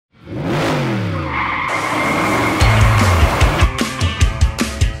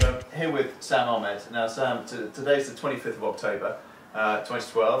Sam Ahmed. Now Sam, today's the 25th of October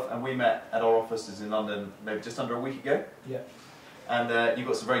 2012, and we met at our offices in London maybe just under a week ago. Yeah. And you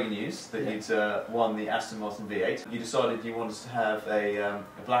got some very good news that you'd won the Aston Martin V8. You decided you wanted to have a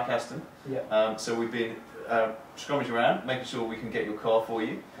black Aston. Yeah. So we've been scrummaging around, making sure we can get your car for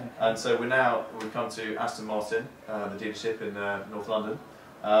you. Okay. And so we've come to Aston Martin, the dealership in North London.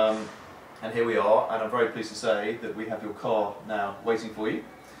 And here we are, and I'm very pleased to say that we have your car now waiting for you.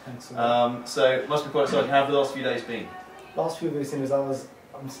 Thanks. So it must be quite exciting. How have the last few days been? Last few weeks,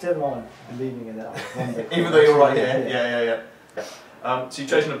 I'm still not believing in that. Even though you're right here. Yeah. So you've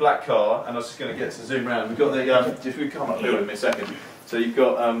chosen a black car, and I was just going to get to zoom around. We've got the, if we come up here with me a second. So you've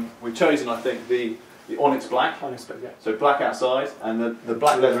got, we've chosen, I think, the Onyx Black. Onyx Black, yeah. So black outside, and the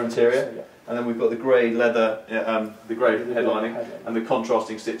black leather interior. Yeah. And then we've got the grey leather, the grey headlining, and the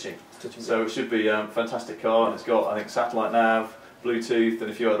contrasting stitching. So it should be a fantastic car, and it's got, I think, satellite nav, Bluetooth,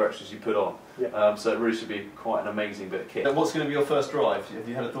 and a few other extras you put on. Yeah. So it really should be quite an amazing bit of kit. What's going to be your first drive? Have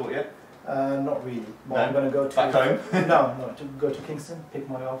you had a thought yet? Not really. Well, No? I'm going to go to... Back home? No, to go to Kingston, pick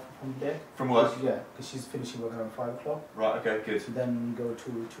my wife from there. From work? Yeah, because she's finishing work around 5 o'clock. Right, okay, good. Then go to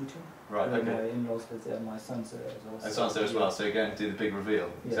Tooting. Right, and okay. My in-laws live there, my son's there as well. And son's there as well, so you're going to do the big reveal.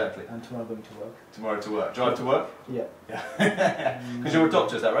 Yeah, exactly. and tomorrow going to work. Tomorrow to work. Drive to work? Yeah. Yeah. Because you're a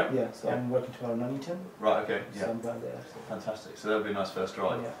doctor, is that right? Yeah, so I'm working tomorrow in Nuneaton. Right, okay. So I'm going there. So. Fantastic. So that'll be a nice first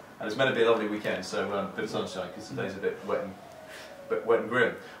drive. Yeah. And it's meant to be a lovely weekend, so a bit of sunshine, because today's a bit wet and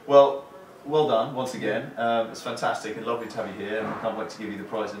grim. Well done once again. It's fantastic and lovely to have you here, and I can't wait to give you the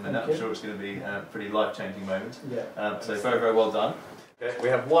prize in a minute. I'm sure it's going to be a pretty life-changing moment. Yeah. So very, very well done. Okay. We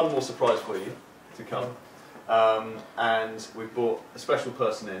have one more surprise for you to come, and we've brought a special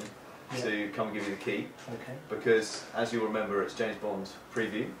person in to come and give you the key. Okay. Because, as you'll remember, it's James Bond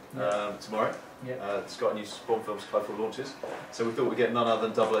preview tomorrow. Yeah. It's got a new Bond film Skyfall launches, so we thought we'd get none other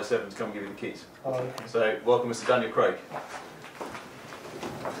than 007 to come and give you the keys. Oh, okay. So welcome, Mr. Daniel Craig.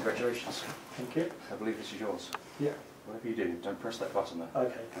 Congratulations. Thank you. I believe this is yours. Yeah. Whatever you do, don't press that button there.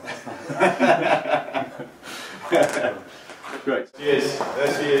 Okay. Great. She is. There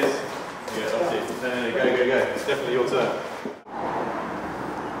she is. Yeah, that's it. No, go. It's definitely your turn.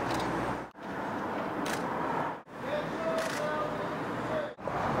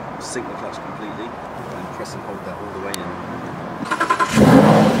 Sink the clutch completely and press and hold that all the way in.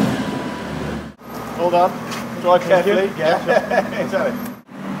 All done. Drive carefully. Yeah, exactly.